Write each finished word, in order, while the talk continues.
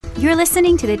You're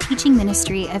listening to the teaching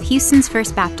ministry of Houston's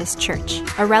First Baptist Church,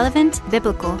 a relevant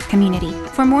biblical community.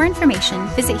 For more information,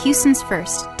 visit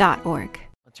houstonsfirst.org.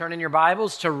 Turn in your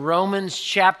Bibles to Romans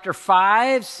chapter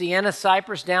 5, Sienna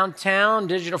Cypress downtown,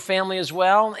 digital family as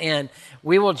well. And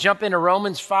we will jump into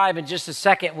Romans 5 in just a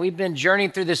second. We've been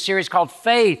journeying through this series called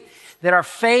Faith, that our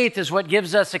faith is what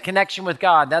gives us a connection with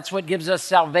God. That's what gives us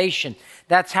salvation.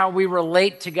 That's how we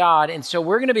relate to God. And so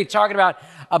we're going to be talking about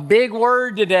a big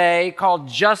word today called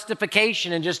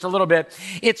justification in just a little bit.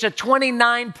 It's a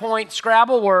 29-point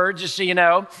Scrabble word, just so you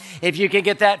know, if you can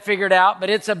get that figured out. But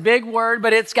it's a big word,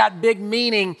 but it's got big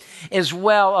meaning as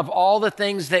well of all the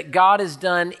things that God has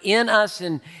done in us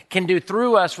and can do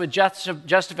through us with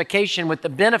justification, with the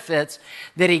benefits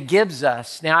that He gives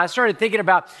us. Now, I started thinking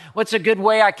about what's a good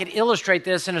way I could illustrate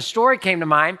this, and a story came to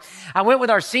mind. I went with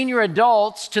our senior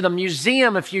adults to the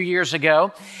museum a few years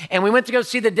ago, and we went to go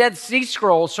see the Dead Sea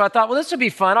Scrolls. So I thought, well, this will be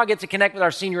fun. I'll get to connect with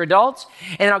our senior adults,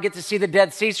 and I'll get to see the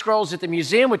Dead Sea Scrolls at the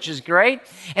museum, which is great.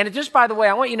 And just by the way,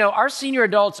 I want you to know, our senior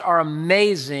adults are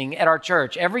amazing at our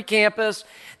church. Every campus,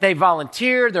 they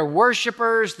volunteer, they're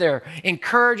worshipers, they're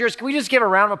encouragers. Can we just give a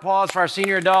round of applause for our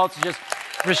senior adults and just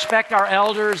respect our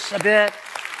elders a bit?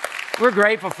 We're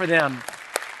grateful for them.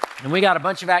 And we got a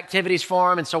bunch of activities for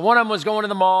them. And so one of them was going to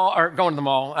the mall.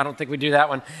 I don't think we do that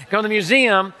one. Going to the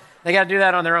museum. They got to do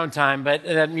that on their own time. But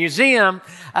the museum,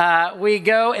 we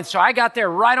go. And so I got there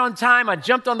right on time. I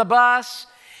jumped on the bus.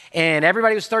 And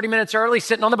everybody was 30 minutes early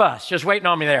sitting on the bus, just waiting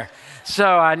on me there. So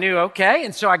I knew, okay.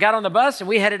 And so I got on the bus and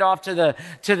we headed off to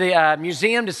the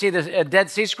museum to see the Dead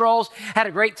Sea Scrolls. Had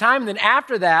a great time. And then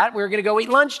after that, we were going to go eat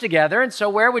lunch together. And so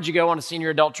where would you go on a senior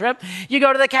adult trip? You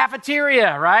go to the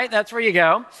cafeteria, right? That's where you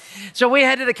go. So we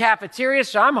head to the cafeteria.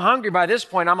 So I'm hungry by this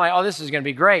point. I'm like, oh, this is going to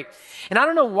be great. And I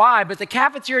don't know why, but the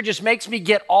cafeteria just makes me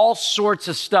get all sorts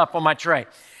of stuff on my tray.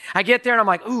 I get there and I'm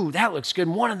like, ooh, that looks good.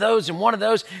 One of those and one of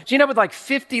those. So you end up with like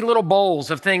 50 little bowls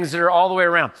of things that are all the way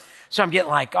around. So I'm getting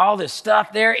like all this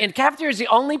stuff there. And cafeteria is the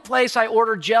only place I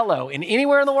order Jell-O in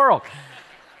anywhere in the world.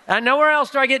 And nowhere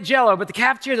else do I get Jell-O, but the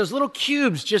cafeteria, those little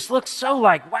cubes just look so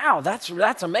like, wow, that's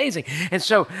amazing. And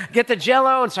so I get the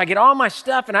Jell-O, and so I get all my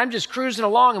stuff, and I'm just cruising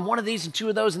along, and one of these and two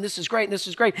of those, and this is great, and this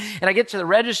is great. And I get to the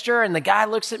register, and the guy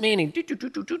looks at me, and he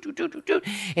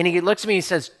looks at me, and he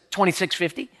says,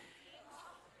 $26.50.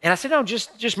 And I said, no,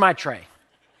 just my tray.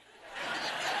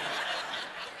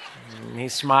 And he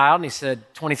smiled and he said,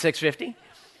 $26.50.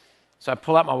 So I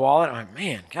pull out my wallet. I'm like,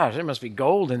 man, gosh, there must be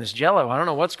gold in this Jell-O. I don't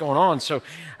know what's going on. So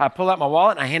I pull out my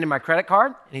wallet and I hand him my credit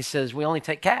card. And he says, we only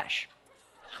take cash.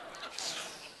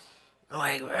 I'm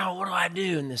like, well, what do I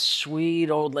do? And this sweet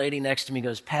old lady next to me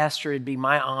goes, Pastor, it'd be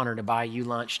my honor to buy you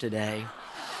lunch today.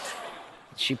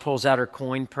 She pulls out her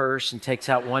coin purse and takes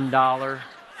out $1.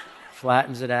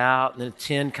 Flattens it out, and then a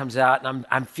 10 comes out, and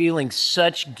I'm feeling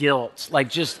such guilt,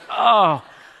 like just,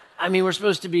 we're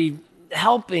supposed to be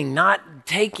helping, not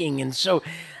taking, and so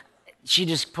she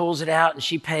just pulls it out, and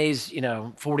she pays,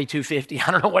 $42.50.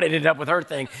 I don't know what ended up with her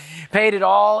thing. Paid it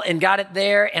all and got it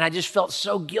there, and I just felt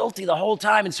so guilty the whole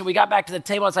time, and so we got back to the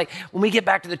table. I was like, when we get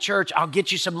back to the church, I'll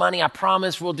get you some money. I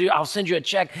promise I'll send you a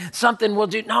check. Something we'll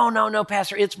do. No,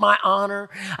 Pastor, it's my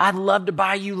honor. I'd love to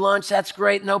buy you lunch. That's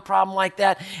great. No problem like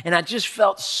that. And I just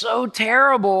felt so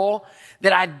terrible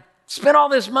that I spent all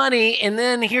this money, and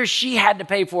then here she had to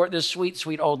pay for it, this sweet,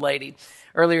 sweet old lady.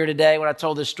 Earlier today, when I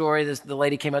told this story, the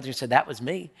lady came up to me and said, that was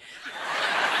me.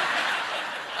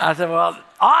 I said, well,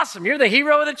 awesome. You're the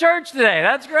hero of the church today.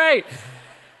 That's great.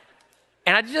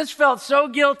 And I just felt so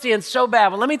guilty and so bad.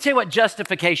 Well, let me tell you what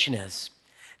justification is.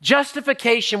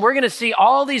 Justification, we're going to see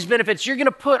all these benefits. You're going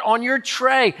to put on your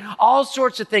tray all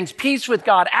sorts of things: peace with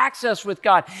God, access with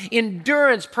God,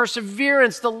 endurance,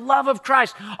 perseverance, the love of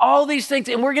Christ, all these things.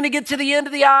 And we're going to get to the end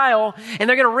of the aisle, and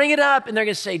they're going to ring it up, and they're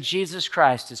going to say, Jesus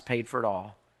Christ has paid for it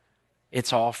all.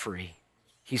 It's all free.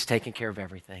 He's taken care of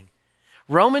everything.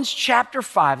 Romans chapter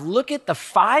 5, look at the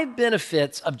 5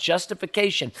 benefits of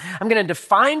justification. I'm going to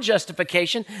define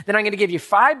justification, then I'm going to give you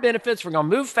 5 benefits. We're going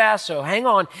to move fast, so hang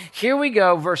on. Here we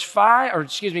go, verse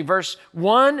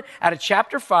 1 out of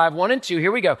chapter 5, 1 and 2.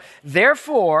 Here we go.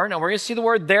 Therefore, now we're going to see the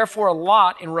word therefore a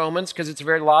lot in Romans because it's a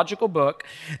very logical book.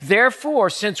 Therefore,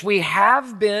 since we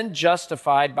have been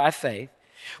justified by faith,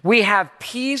 we have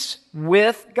peace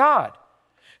with God.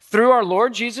 Through our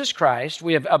Lord Jesus Christ,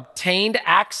 we have obtained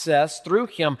access through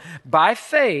him by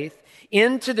faith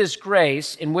into this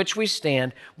grace in which we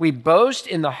stand. We boast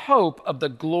in the hope of the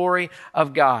glory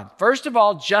of God. First of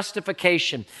all,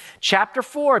 justification. Chapter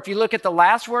 4, if you look at the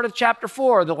last word of chapter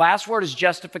 4, the last word is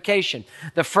justification.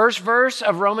 The first verse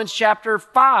of Romans chapter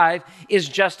 5 is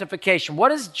justification. What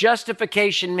does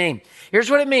justification mean? Here's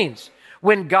what it means.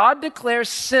 When God declares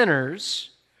sinners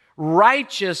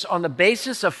righteous on the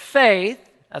basis of faith,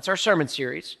 that's our sermon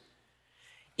series,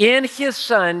 in his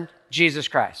Son, Jesus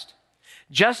Christ.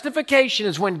 Justification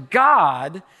is when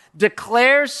God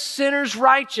declares sinners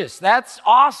righteous. That's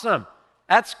awesome.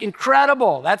 That's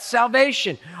incredible. That's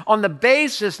salvation on the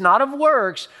basis not of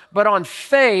works, but on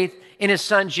faith in his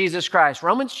Son, Jesus Christ.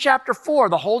 Romans chapter 4,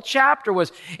 the whole chapter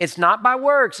was, it's not by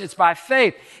works, it's by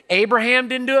faith. Abraham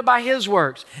didn't do it by his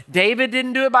works. David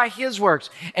didn't do it by his works.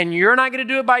 And you're not going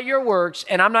to do it by your works,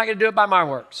 and I'm not going to do it by my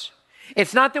works.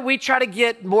 It's not that we try to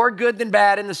get more good than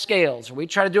bad in the scales, or we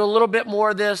try to do a little bit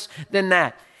more of this than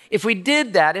that. If we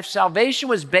did that, if salvation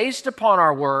was based upon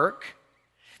our work,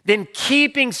 then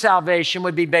keeping salvation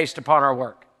would be based upon our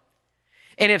work.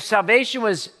 And if salvation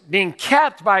was being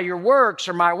kept by your works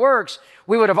or my works,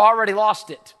 we would have already lost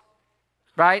it,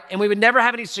 right? And we would never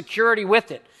have any security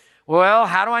with it. Well,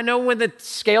 how do I know when the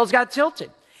scales got tilted?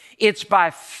 It's by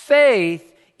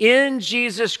faith in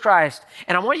Jesus Christ.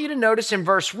 And I want you to notice in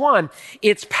verse 1,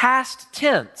 it's past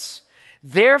tense.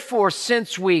 Therefore,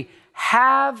 since we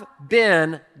have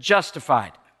been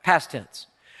justified, past tense.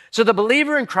 So the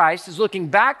believer in Christ is looking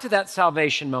back to that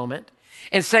salvation moment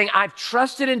and saying, I've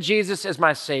trusted in Jesus as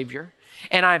my Savior,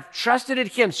 and I've trusted in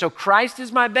him. So Christ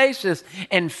is my basis,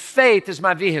 and faith is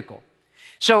my vehicle.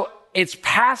 So it's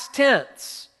past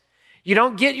tense. You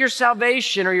don't get your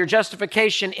salvation or your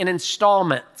justification in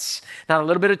installments. Not a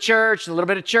little bit of church, a little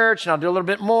bit of church, and I'll do a little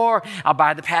bit more. I'll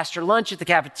buy the pastor lunch at the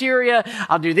cafeteria.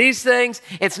 I'll do these things.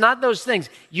 It's not those things.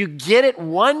 You get it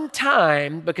one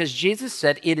time because Jesus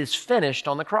said it is finished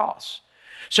on the cross.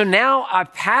 So now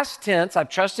I've past tense. I've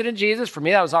trusted in Jesus. For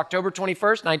me, that was October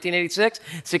 21st, 1986,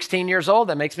 16 years old.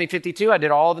 That makes me 52. I did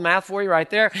all the math for you right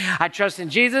there. I trust in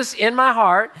Jesus in my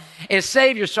heart as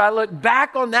Savior. So I look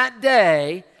back on that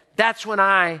day. That's when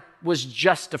I was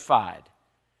justified.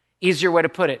 Easier way to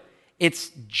put it.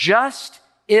 It's just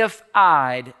if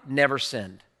I'd never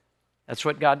sinned. That's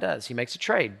what God does. He makes a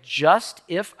trade. Just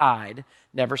if I'd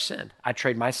never sinned. I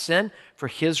trade my sin for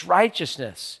his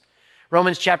righteousness.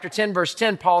 Romans chapter 10, verse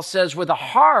 10, Paul says, with a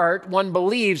heart one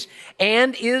believes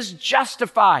and is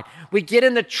justified. We get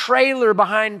in the trailer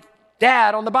behind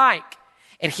Dad on the bike,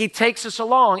 and he takes us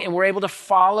along, and we're able to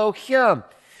follow him.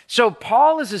 So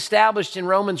Paul has established in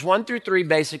Romans 1 through 3,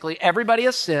 basically, everybody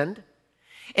has sinned.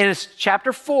 In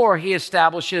chapter 4, he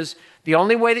establishes the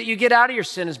only way that you get out of your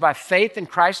sin is by faith in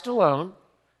Christ alone.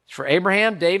 It's for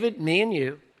Abraham, David, me, and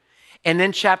you. And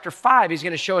then chapter 5, he's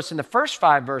going to show us in the first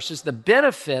 5 verses the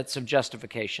benefits of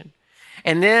justification.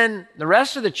 And then the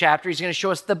rest of the chapter, he's going to show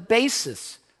us the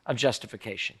basis of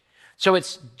justification. So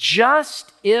it's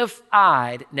just if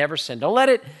I'd never sinned. Don't let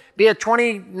it be a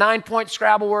 29-point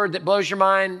Scrabble word that blows your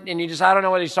mind and you just, I don't know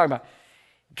what he's talking about.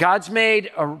 God's made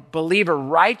a believer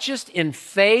righteous in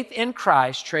faith in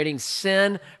Christ, trading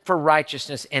sin for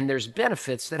righteousness, and there's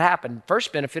benefits that happen.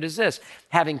 First benefit is this,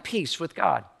 having peace with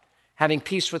God. Having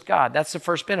peace with God. That's the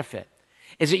first benefit,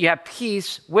 is that you have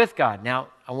peace with God. Now,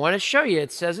 I want to show you,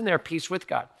 it says in there, peace with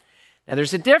God. Now,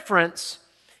 there's a difference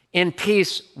in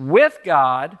peace with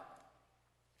God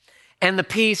and the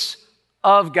peace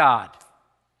of God,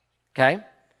 okay?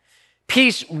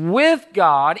 Peace with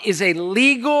God is a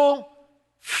legal,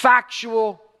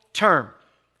 factual term.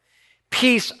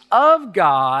 Peace of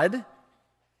God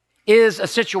is a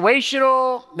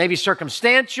situational, maybe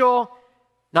circumstantial,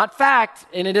 not fact,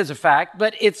 and it is a fact,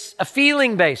 but it's a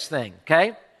feeling-based thing,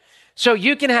 okay? So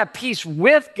you can have peace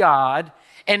with God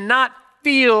and not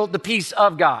feel the peace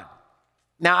of God.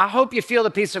 Now, I hope you feel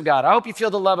the peace of God. I hope you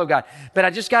feel the love of God. But I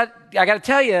got to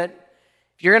tell you, if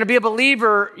you're going to be a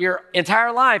believer your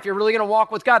entire life, you're really going to walk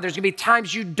with God, there's going to be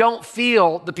times you don't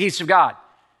feel the peace of God,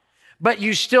 but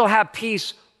you still have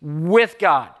peace with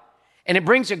God. And it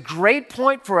brings a great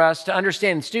point for us to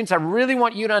understand. Students, I really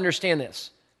want you to understand this.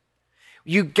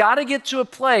 You got to get to a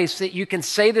place that you can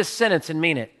say this sentence and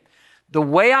mean it. The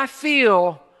way I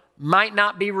feel might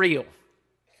not be real.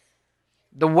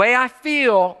 The way I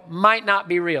feel might not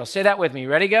be real. Say that with me.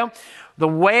 Ready, go? The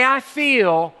way I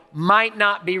feel might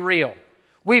not be real.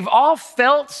 We've all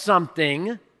felt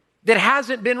something that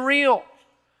hasn't been real.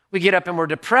 We get up and we're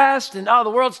depressed and, oh,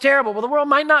 the world's terrible. Well, the world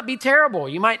might not be terrible.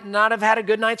 You might not have had a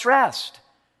good night's rest.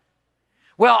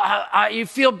 Well, you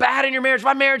feel bad in your marriage.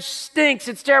 My marriage stinks.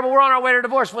 It's terrible. We're on our way to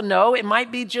divorce. Well, no, it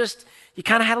might be just you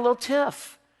kind of had a little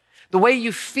tiff. The way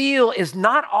you feel is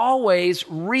not always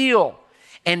real.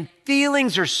 And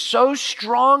feelings are so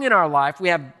strong in our life, we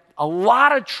have a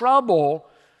lot of trouble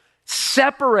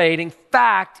separating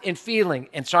fact and feeling.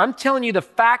 And so I'm telling you the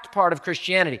fact part of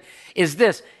Christianity is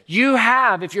this. You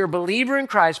have, if you're a believer in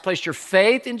Christ, placed your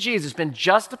faith in Jesus, been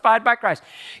justified by Christ,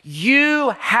 you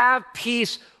have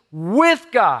peace with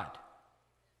God.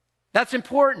 That's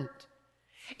important.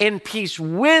 And peace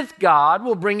with God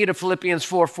will bring you to Philippians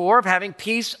 4:4 of having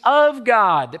peace of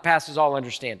God that passes all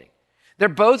understanding. They're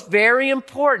both very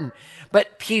important,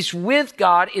 but peace with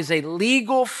God is a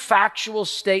legal, factual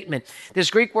statement. This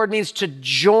Greek word means to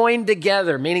join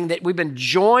together, meaning that we've been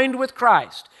joined with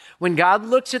Christ. When God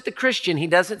looks at the Christian, he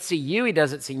doesn't see you, he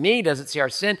doesn't see me, he doesn't see our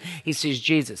sin. He sees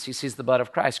Jesus, he sees the blood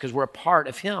of Christ because we're a part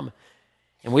of him.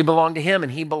 And we belong to him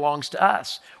and he belongs to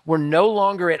us. We're no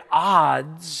longer at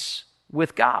odds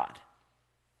with God.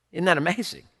 Isn't that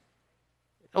amazing?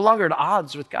 No longer at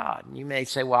odds with God. And you may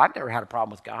say, well, I've never had a problem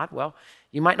with God. Well,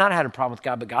 you might not have had a problem with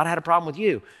God, but God had a problem with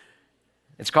you.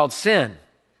 It's called sin.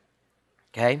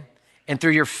 Okay? And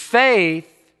through your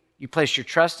faith, you placed your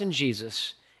trust in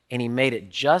Jesus, and he made it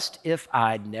just if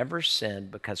I'd never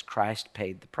sinned because Christ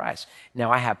paid the price. Now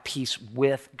I have peace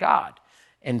with God.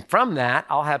 And from that,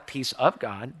 I'll have peace of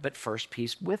God, but first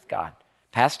peace with God.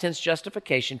 Past tense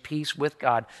justification, peace with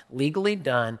God, legally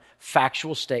done,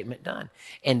 factual statement done.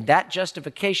 And that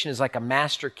justification is like a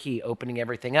master key opening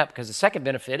everything up, because the second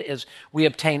benefit is we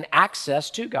obtain access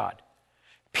to God.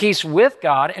 Peace with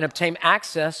God and obtain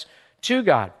access to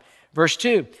God. Verse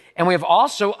 2, and we have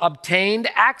also obtained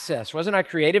access. Wasn't I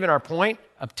creative in our point?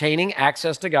 Obtaining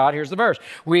access to God. Here's the verse.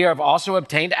 We have also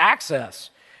obtained access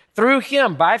through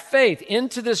him by faith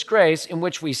into this grace in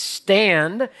which we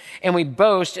stand and we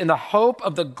boast in the hope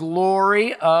of the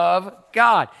glory of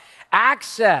God.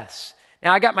 Access.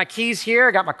 Now I got my keys here.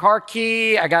 I got my car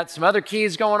key. I got some other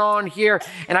keys going on here.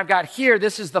 And I've got here,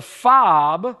 this is the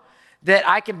fob that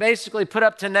I can basically put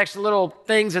up to next to little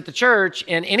things at the church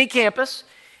in any campus,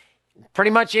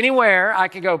 pretty much anywhere. I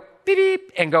can go beep,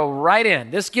 beep, and go right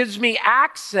in. This gives me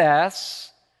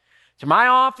access to my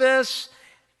office,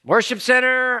 worship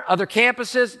center, other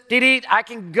campuses. I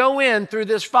can go in through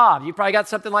this fob. You probably got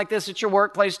something like this at your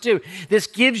workplace too. This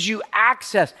gives you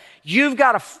access. You've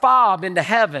got a fob into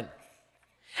heaven,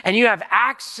 and you have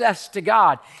access to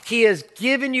God. He has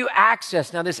given you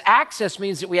access. Now, this access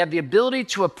means that we have the ability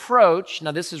to approach,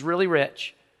 now this is really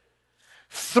rich,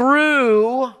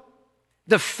 through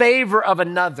the favor of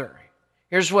another.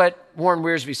 Here's what Warren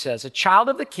Wiersbe says. A child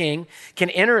of the king can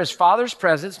enter his father's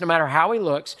presence no matter how he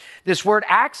looks. This word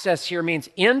access here means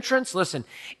entrance, listen,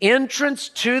 entrance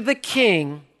to the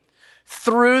king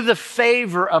through the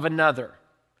favor of another.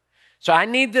 So I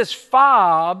need this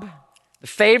fob. The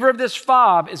favor of this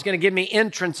fob is going to give me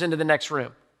entrance into the next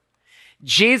room.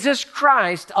 Jesus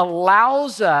Christ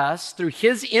allows us through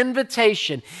his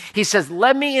invitation. He says,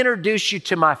 let me introduce you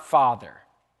to my Father.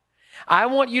 I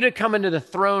want you to come into the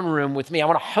throne room with me. I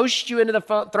want to host you into the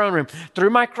throne room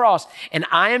through my cross, and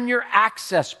I am your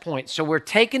access point. So we're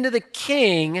taken to the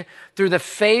king through the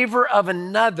favor of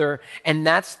another, and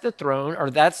that's the throne,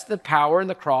 or that's the power and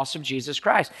the cross of Jesus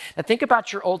Christ. Now think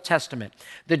about your Old Testament.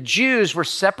 The Jews were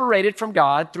separated from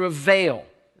God through a veil,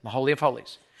 the Holy of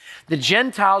Holies. The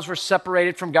Gentiles were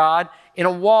separated from God in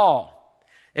a wall.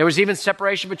 There was even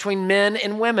separation between men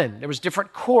and women. There was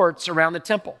different courts around the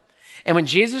temple. And when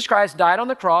Jesus Christ died on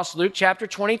the cross, Luke chapter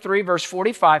 23, verse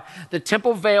 45, the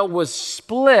temple veil was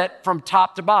split from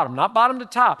top to bottom, not bottom to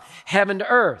top, heaven to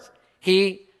earth.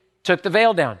 He took the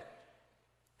veil down.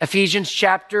 Ephesians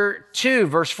chapter 2,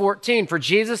 verse 14, for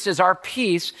Jesus is our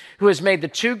peace, who has made the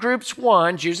two groups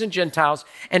one, Jews and Gentiles,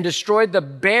 and destroyed the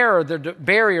barrier,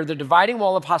 the dividing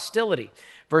wall of hostility.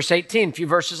 Verse 18, a few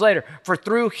verses later, for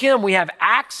through him we have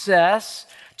access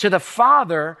to the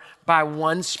Father by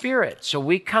one Spirit. So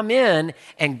we come in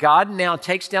and God now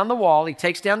takes down the wall. He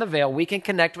takes down the veil. We can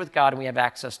connect with God and we have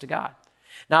access to God.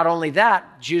 Not only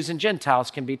that, Jews and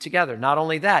Gentiles can be together. Not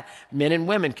only that, men and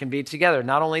women can be together.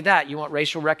 Not only that, you want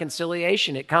racial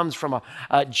reconciliation. It comes from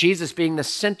Jesus being the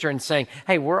center and saying,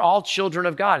 hey, we're all children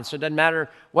of God. And so it doesn't matter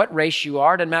what race you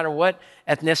are, doesn't matter what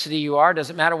ethnicity you are,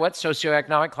 doesn't matter what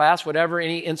socioeconomic class, whatever,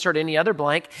 insert any other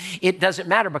blank. It doesn't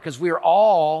matter because we are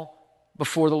all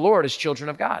before the Lord as children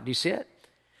of God. Do you see it?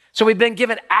 So we've been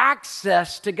given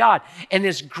access to God, and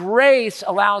this grace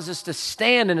allows us to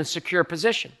stand in a secure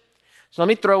position. So let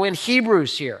me throw in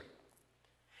Hebrews here.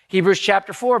 Hebrews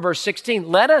chapter 4, verse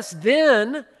 16. Let us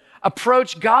then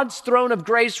approach God's throne of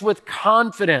grace with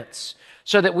confidence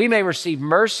so that we may receive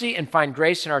mercy and find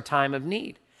grace in our time of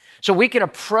need. So we can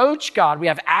approach God. We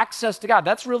have access to God.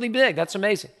 That's really big. That's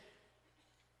amazing.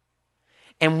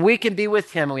 And we can be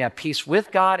with him, and we have peace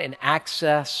with God and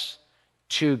access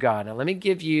to God. Now, let me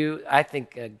give you, I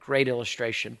think, a great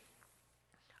illustration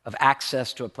of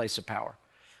access to a place of power.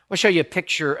 I'll show you a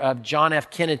picture of John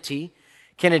F. Kennedy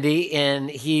Kennedy, and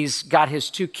he's got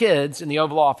his 2 kids in the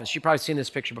Oval Office. You've probably seen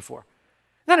this picture before.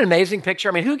 Isn't that an amazing picture?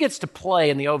 I mean, who gets to play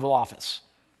in the Oval Office?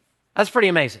 That's pretty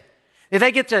amazing. If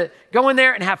they get to go in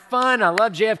there and have fun, I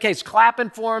love JFK's clapping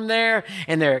for them there,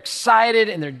 and they're excited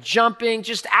and they're jumping,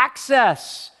 just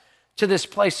access to this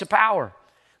place of power.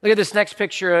 Look at this next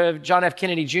picture of John F.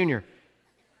 Kennedy Jr.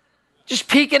 Just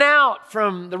peeking out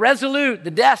from the Resolute,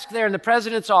 the desk there in the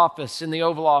president's office, in the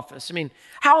Oval Office. I mean,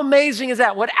 how amazing is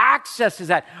that? What access is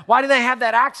that? Why do they have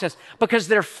that access? Because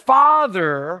their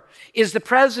father is the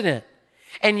president.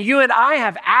 And you and I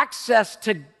have access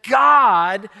to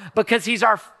God because he's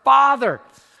our Father.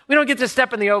 We don't get to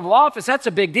step in the Oval Office. That's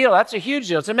a big deal. That's a huge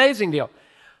deal. It's an amazing deal.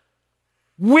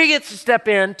 We get to step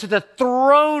into the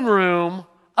throne room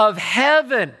of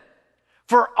heaven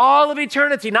for all of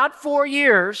eternity, not 4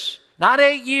 years, not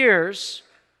 8 years.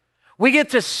 We get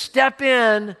to step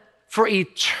in for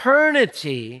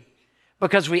eternity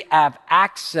because we have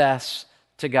access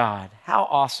to God. How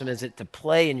awesome is it to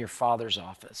play in your Father's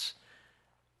office?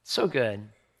 So good.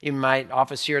 In my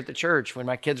office here at the church, when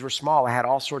my kids were small, I had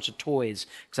all sorts of toys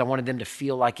because I wanted them to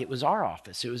feel like it was our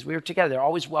office. We were together. They're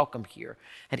always welcome here.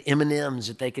 Had M&Ms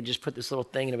that they could just put this little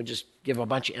thing and it would just give a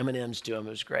bunch of M&Ms to them. It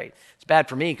was great. It's bad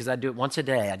for me because I do it once a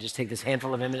day. I just take this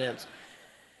handful of M&Ms.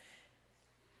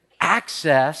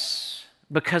 Access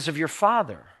because of your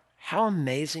Father. How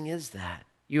amazing is that?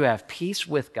 You have peace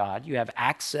with God. You have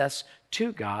access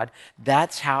to God.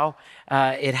 That's how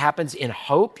it happens. In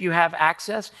hope, you have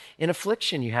access. In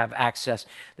affliction, you have access.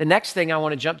 The next thing I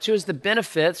want to jump to is the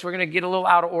benefits. We're going to get a little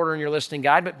out of order in your listening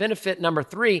guide, but benefit number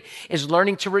 3 is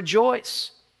learning to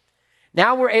rejoice.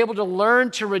 Now we're able to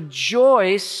learn to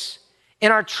rejoice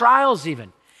in our trials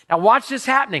even. Now watch this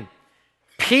happening.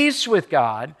 Peace with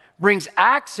God brings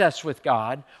access with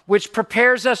God, which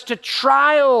prepares us to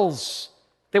trials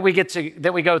that we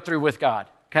go through with God,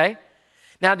 okay?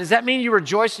 Now, does that mean you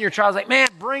rejoice in your trials? Like, man,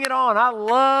 bring it on. I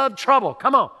love trouble.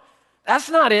 Come on. That's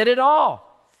not it at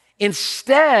all.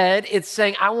 Instead, it's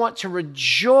saying, I want to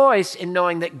rejoice in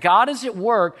knowing that God is at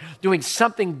work doing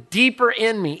something deeper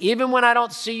in me. Even when I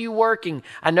don't see you working,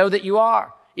 I know that you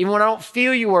are. Even when I don't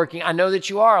feel you working, I know that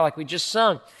you are, like we just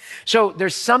sung. So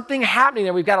there's something happening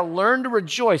there. We've got to learn to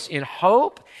rejoice in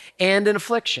hope and in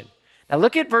affliction. Now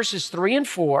look at verses 3 and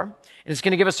 4, and it's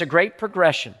going to give us a great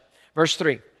progression. Verse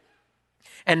 3.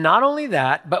 And not only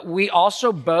that, but we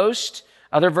also boast.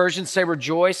 Other versions say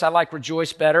rejoice. I like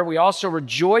rejoice better. We also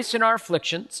rejoice in our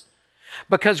afflictions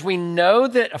because we know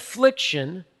that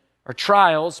affliction or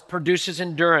trials produces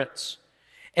endurance.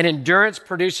 And endurance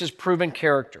produces proven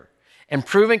character. And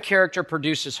proven character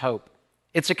produces hope.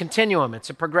 It's a continuum. It's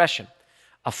a progression.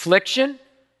 Affliction,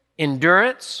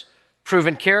 endurance,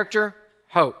 proven character,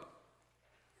 hope.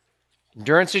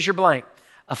 Endurance is your blank.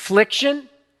 Affliction,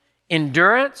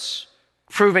 endurance,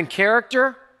 proven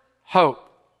character, hope.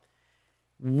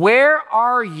 Where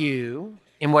are you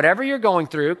in whatever you're going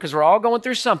through, because we're all going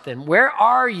through something, where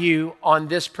are you on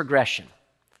this progression?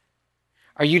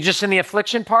 Are you just in the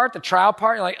affliction part, the trial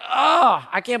part? You're like,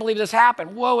 I can't believe this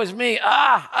happened. Woe is me.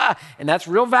 And that's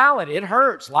real valid. It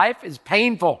hurts. Life is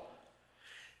painful.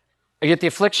 Are you at the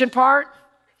affliction part?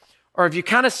 Or have you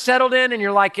kind of settled in and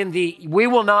you're like in the we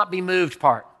will not be moved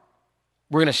part?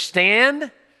 We're going to stand.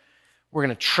 We're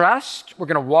going to trust. We're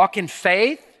going to walk in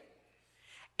faith.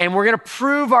 And we're going to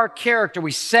prove our character.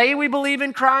 We say we believe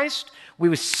in Christ.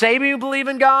 We say we believe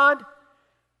in God.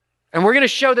 And we're going to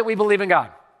show that we believe in God.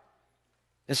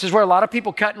 This is where a lot of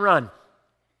people cut and run.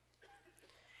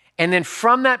 And then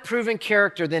from that proven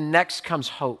character, then next comes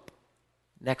hope.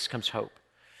 Next comes hope.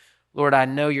 Lord, I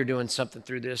know you're doing something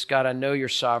through this. God, I know you're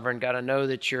sovereign. God, I know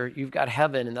that you've got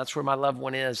heaven, and that's where my loved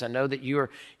one is. I know that you're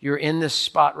in this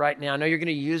spot right now. I know you're going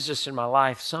to use this in my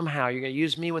life. Somehow you're going to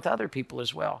use me with other people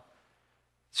as well.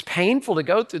 It's painful to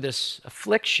go through this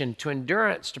affliction, to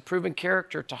endurance, to proven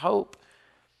character, to hope.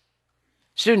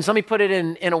 Students, let me put it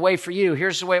in a way for you.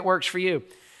 Here's the way it works for you.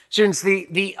 Students,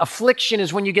 the affliction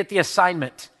is when you get the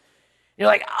assignment. You're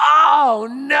like, oh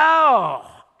no,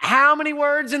 how many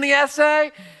words in the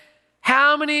essay?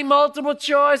 How many multiple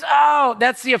choice? Oh,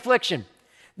 that's the affliction.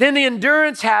 Then the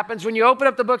endurance happens when you open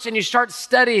up the books and you start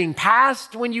studying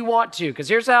past when you want to. Because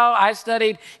here's how I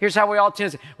studied. Here's how we all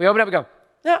tend to. We open up and go,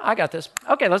 yeah, I got this.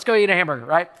 Okay, let's go eat a hamburger,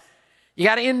 right? You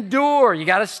got to endure. You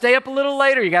got to stay up a little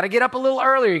later. You got to get up a little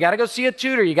earlier. You got to go see a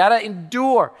tutor. You got to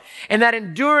endure. And that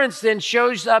endurance then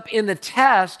shows up in the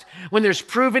test when there's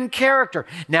proven character.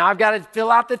 Now I've got to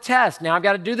fill out the test. Now I've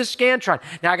got to do the Scantron.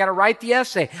 Now I've got to write the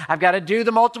essay. I've got to do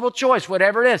the multiple choice,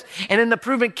 whatever it is. And then the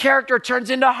proven character turns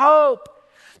into hope.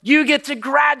 You get to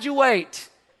graduate.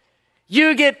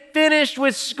 You get finished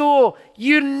with school.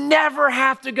 You never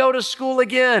have to go to school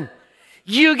again.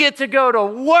 You get to go to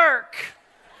work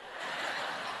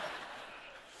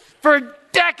for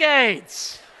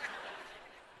decades.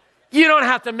 You don't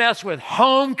have to mess with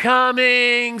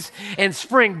homecomings and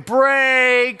spring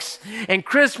breaks and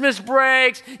Christmas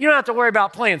breaks. You don't have to worry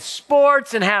about playing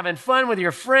sports and having fun with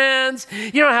your friends.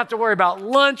 You don't have to worry about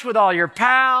lunch with all your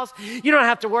pals. You don't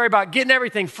have to worry about getting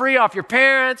everything free off your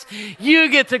parents. You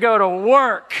get to go to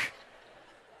work.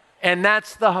 And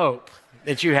that's the hope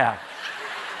that you have.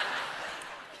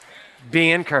 Be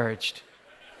encouraged.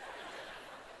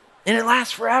 And it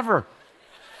lasts forever.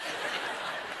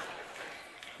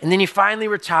 And then you finally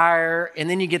retire, and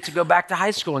then you get to go back to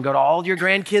high school and go to all your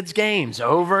grandkids' games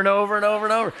over and over and over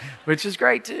and over, which is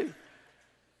great too.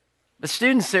 But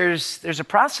students, there's a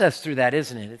process through that,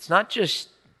 isn't it? It's not just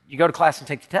you go to class and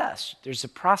take the test. There's a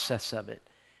process of it.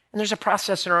 And there's a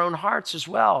process in our own hearts as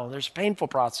well. There's a painful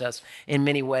process in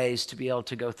many ways to be able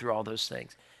to go through all those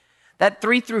things. That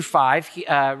 3 through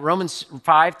 5, Romans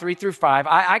 5, 3 through 5,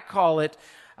 I call it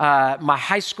my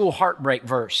high school heartbreak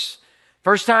verse.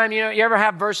 First time, you ever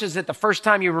have verses that the first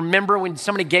time you remember when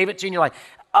somebody gave it to you and you're like,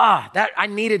 I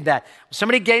needed that.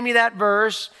 Somebody gave me that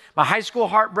verse, my high school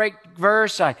heartbreak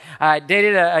verse. I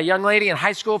dated a young lady in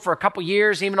high school for a couple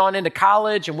years, even on into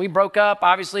college, and we broke up.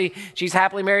 Obviously, she's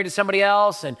happily married to somebody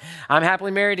else, and I'm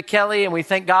happily married to Kelly, and we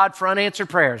thank God for unanswered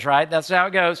prayers, right? That's how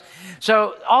it goes.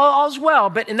 So all's well,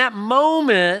 but in that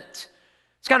moment,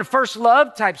 it's kind of first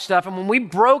love type stuff, and when we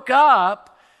broke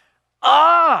up,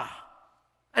 I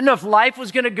didn't know if life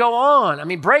was going to go on. I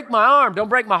mean, break my arm, don't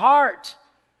break my heart,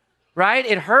 right?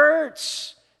 It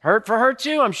hurts. Hurt for her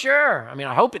too, I'm sure. I mean,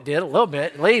 I hope it did a little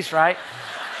bit, at least, right?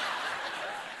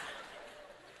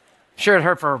 I'm sure it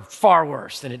hurt for her far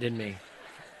worse than it did me.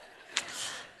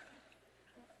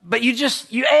 But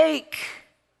you ache.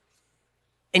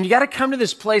 And you got to come to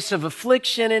this place of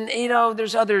affliction. And,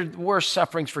 there's other worse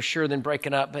sufferings for sure than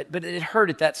breaking up. But it hurt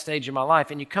at that stage of my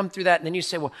life. And you come through that and then you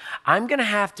say, well, I'm going to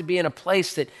have to be in a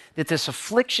place that this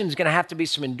affliction is going to have to be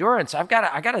some endurance. I got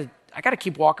to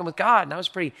keep walking with God. And I was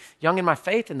pretty young in my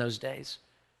faith in those days.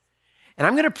 And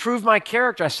I'm going to prove my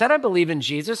character. I said I believe in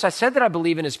Jesus. I said that I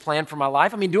believe in his plan for my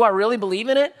life. I mean, do I really believe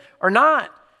in it or not?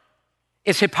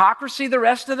 Is hypocrisy the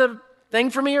rest of the thing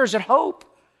for me, or is it hope?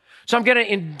 So I'm going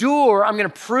to endure, I'm going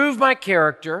to prove my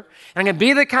character, and I'm going to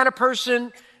be the kind of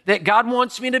person that God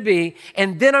wants me to be,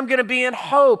 and then I'm going to be in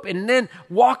hope, and then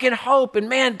walk in hope. And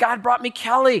man, God brought me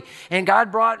Kelly, and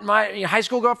God brought my high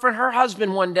school girlfriend, her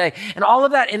husband one day, and all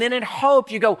of that. And then in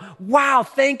hope, you go, wow,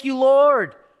 thank you,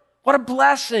 Lord. What a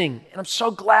blessing. And I'm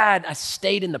so glad I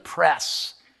stayed in the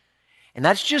press. And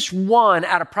that's just one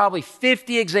out of probably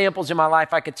 50 examples in my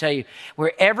life I could tell you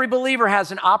where every believer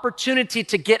has an opportunity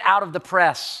to get out of the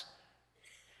press.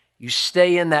 You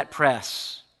stay in that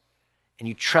press and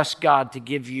you trust God to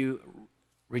give you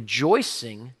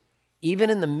rejoicing even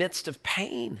in the midst of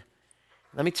pain.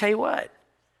 Let me tell you what,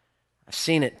 I've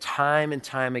seen it time and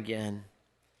time again.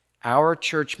 Our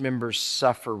church members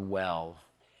suffer well,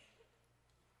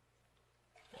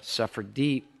 suffer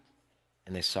deep,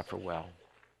 and they suffer well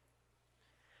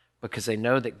because they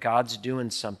know that God's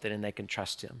doing something and they can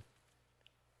trust him.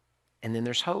 And then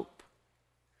there's hope.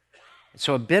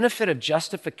 So a benefit of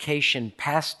justification,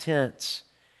 past tense,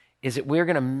 is that we're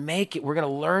going to make it, we're going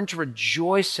to learn to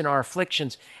rejoice in our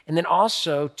afflictions. And then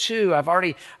also, too, I've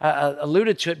already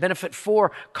alluded to it, benefit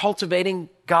 4, cultivating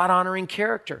God-honoring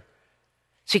character.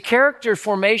 See, character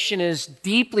formation is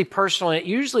deeply personal, and it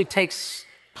usually takes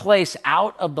place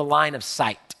out of the line of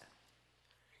sight.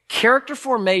 Character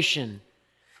formation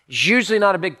is usually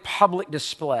not a big public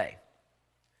display.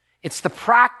 It's the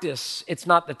practice, it's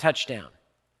not the touchdown.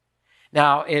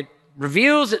 Now, it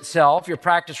reveals itself, your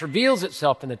practice reveals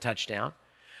itself in the touchdown,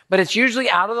 but it's usually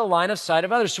out of the line of sight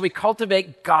of others. So we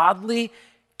cultivate godly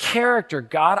character,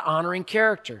 God-honoring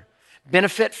character.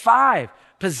 Benefit 5,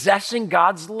 possessing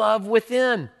God's love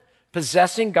within.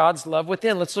 Possessing God's love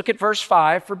within. Let's look at verse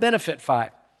 5 for benefit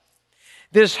 5.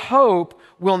 This hope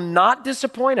will not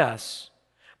disappoint us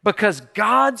because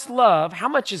God's love, how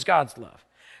much is God's love?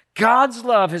 God's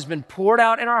love has been poured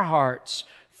out in our hearts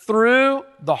through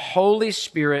the Holy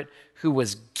Spirit who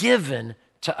was given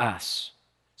to us.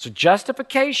 So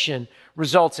justification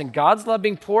results in God's love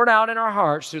being poured out in our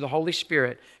hearts through the Holy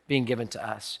Spirit being given to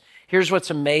us. Here's what's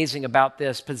amazing about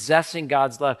this, possessing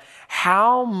God's love.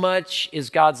 How much is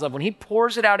God's love? When he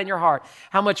pours it out in your heart,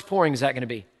 how much pouring is that going to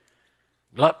be?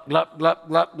 Glup, glup, glup,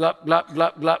 glup, glup, glup,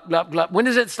 glup, glup, glup, glup. When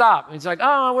does it stop? It's like,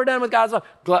 oh, we're done with God's love.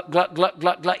 Glup, glup, glup,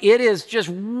 glup, glup. It is just,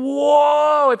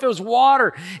 whoa, if it was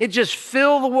water, it just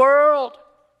fill the world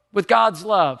with God's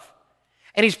love.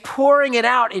 And he's pouring it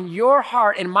out in your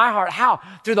heart and my heart. How?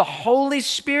 Through the Holy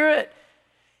Spirit.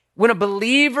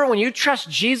 When you trust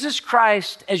Jesus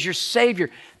Christ as your Savior,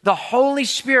 the Holy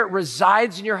Spirit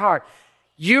resides in your heart.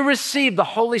 You receive the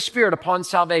Holy Spirit upon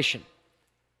salvation.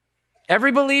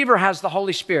 Every believer has the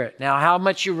Holy Spirit. Now, how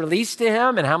much you release to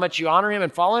him and how much you honor him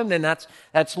and follow him, then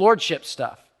that's lordship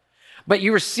stuff. But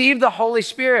you receive the Holy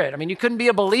Spirit. I mean, you couldn't be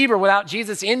a believer without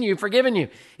Jesus in you, forgiving you.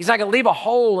 He's not going to leave a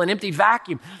hole, an empty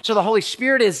vacuum. So the Holy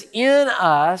Spirit is in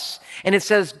us, and it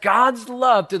says God's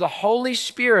love through the Holy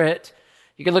Spirit.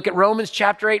 You can look at Romans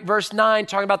chapter 8, verse 9,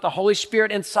 talking about the Holy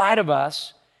Spirit inside of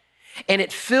us. And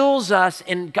it fills us,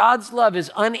 and God's love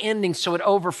is unending, so it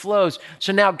overflows.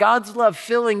 So now God's love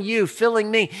filling you,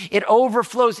 filling me, it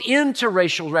overflows into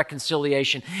racial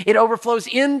reconciliation. It overflows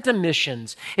into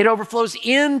missions. It overflows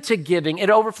into giving. It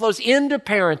overflows into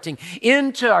parenting,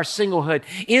 into our singlehood,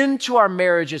 into our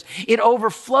marriages. It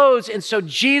overflows, and so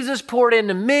Jesus poured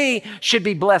into me should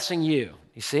be blessing you.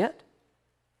 You see it?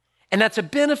 And that's a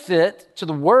benefit to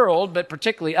the world, but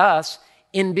particularly us,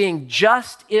 in being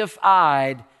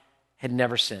justified had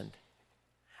never sinned.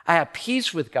 I have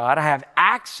peace with God. I have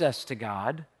access to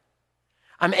God.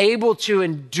 I'm able to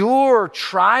endure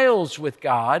trials with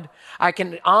God. I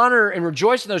can honor and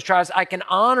rejoice in those trials. I can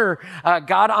honor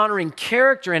God-honoring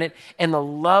character in it. And the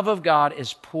love of God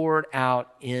is poured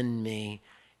out in me.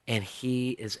 And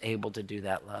he is able to do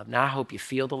that love. Now, I hope you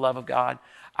feel the love of God.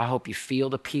 I hope you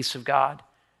feel the peace of God.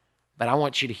 But I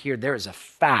want you to hear there is a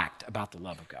fact about the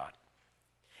love of God.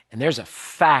 And there's a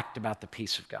fact about the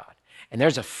peace of God. And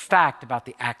there's a fact about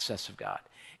the access of God.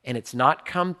 And it's not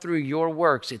come through your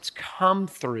works. It's come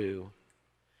through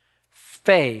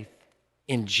faith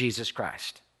in Jesus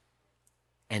Christ.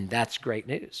 And that's great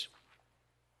news.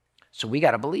 So we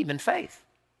got to believe in faith.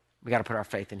 We got to put our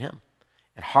faith in him.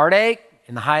 And heartache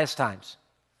in the highest times,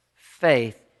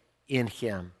 faith in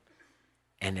him.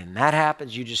 And then that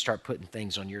happens, you just start putting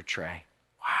things on your tray.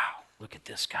 Wow, look at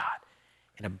this God.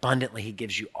 And abundantly he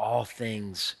gives you all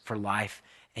things for life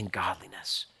and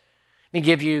godliness. Let me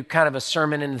give you kind of a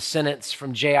sermon in a sentence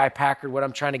from J.I. Packer, what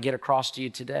I'm trying to get across to you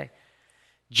today.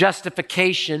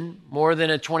 Justification, more than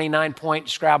a 29-point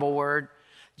Scrabble word,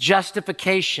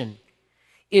 justification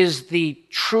is the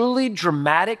truly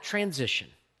dramatic transition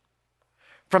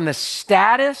from the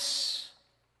status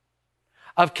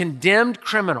of condemned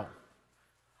criminal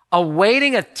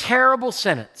awaiting a terrible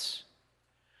sentence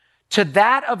to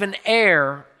that of an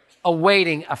heir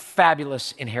awaiting a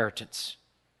fabulous inheritance.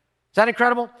 Is that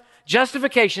incredible?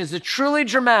 Justification is the truly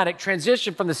dramatic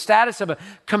transition from the status of a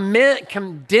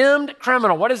condemned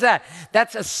criminal. What is that?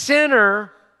 That's a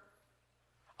sinner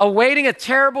awaiting a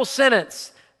terrible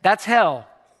sentence. That's hell.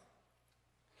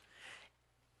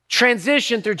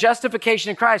 Transition through justification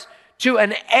in Christ to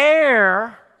an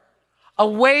heir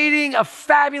awaiting a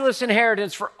fabulous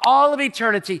inheritance for all of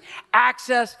eternity,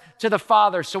 access to the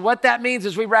Father. So what that means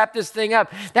as we wrap this thing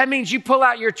up, that means you pull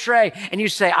out your tray and you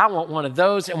say, I want one of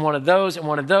those and one of those and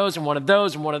one of those and one of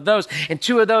those and one of those and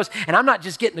two of those. And I'm not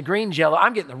just getting the green Jell-O,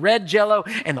 I'm getting the red Jell-O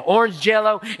and the orange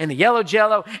Jell-O and the yellow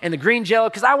Jell-O and the green Jell-O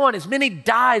because I want as many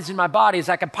dyes in my body as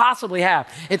I can possibly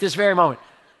have at this very moment.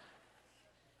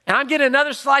 And I'm getting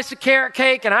another slice of carrot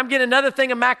cake, and I'm getting another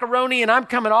thing of macaroni, and I'm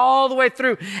coming all the way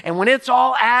through. And when it's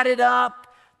all added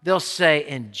up, they'll say,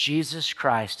 and Jesus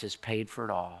Christ has paid for it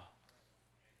all.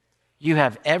 You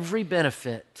have every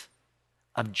benefit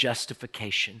of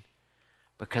justification.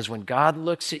 Because when God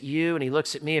looks at you, and he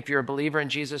looks at me, if you're a believer in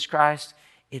Jesus Christ,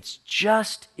 it's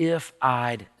just if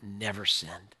I'd never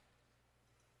sinned.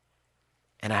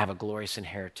 And I have a glorious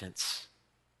inheritance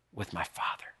with my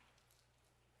Father.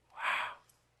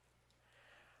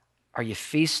 Are you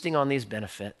feasting on these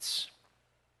benefits?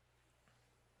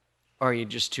 Or are you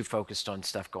just too focused on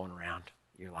stuff going around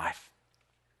your life?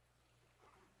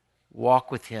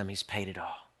 Walk with him. He's paid it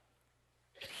all.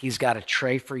 He's got a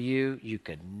tray for you you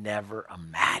could never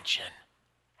imagine.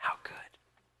 How good.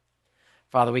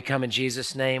 Father, we come in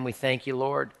Jesus' name. We thank you,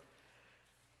 Lord.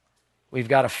 We've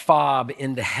got a fob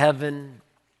into heaven.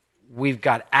 We've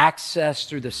got access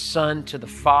through the Son to the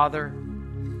Father.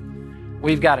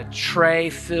 We've got a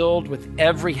tray filled with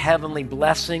every heavenly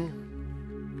blessing.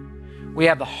 We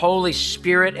have the Holy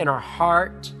Spirit in our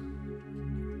heart.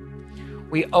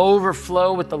 We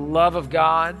overflow with the love of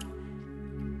God.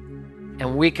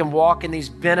 And we can walk in these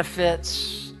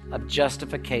benefits of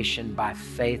justification by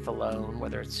faith alone,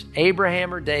 whether it's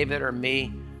Abraham or David or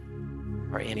me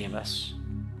or any of us.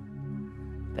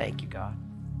 Thank you, God.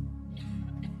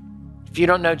 If you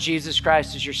don't know Jesus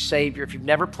Christ as your Savior, if you've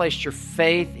never placed your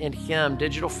faith in him,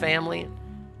 Digital Family,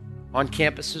 on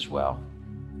campus as well,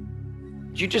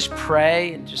 Would you just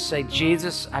pray and just say,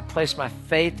 Jesus, I place my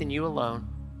faith in you alone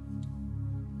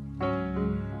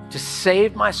to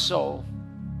save my soul,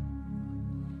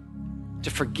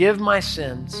 to forgive my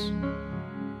sins,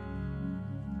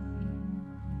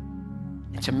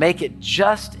 and to make it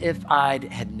just if I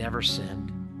had never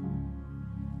sinned.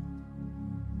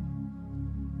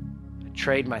 I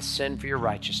trade my sin for your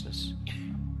righteousness.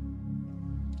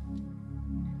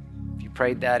 If you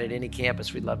prayed that at any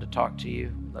campus, we'd love to talk to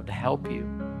you. We'd love to help you.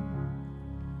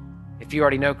 If you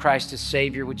already know Christ as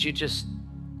Savior, would you just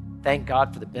thank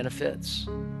God for the benefits?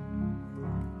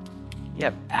 You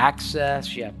have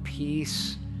access, you have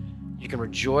peace, you can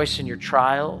rejoice in your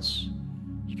trials,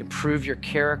 you can prove your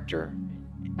character,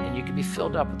 and you can be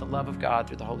filled up with the love of God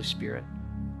through the Holy Spirit.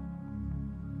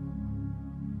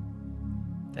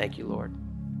 Thank you, Lord.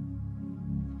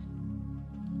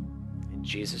 In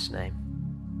Jesus' name,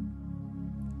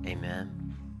 amen.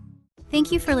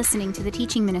 Thank you for listening to the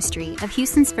teaching ministry of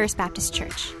Houston's First Baptist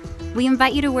Church. We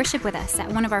invite you to worship with us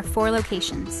at one of our 4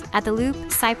 locations, at the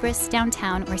Loop, Cypress,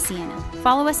 Downtown, or Sienna.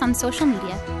 Follow us on social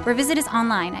media or visit us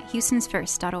online at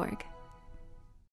houstonsfirst.org.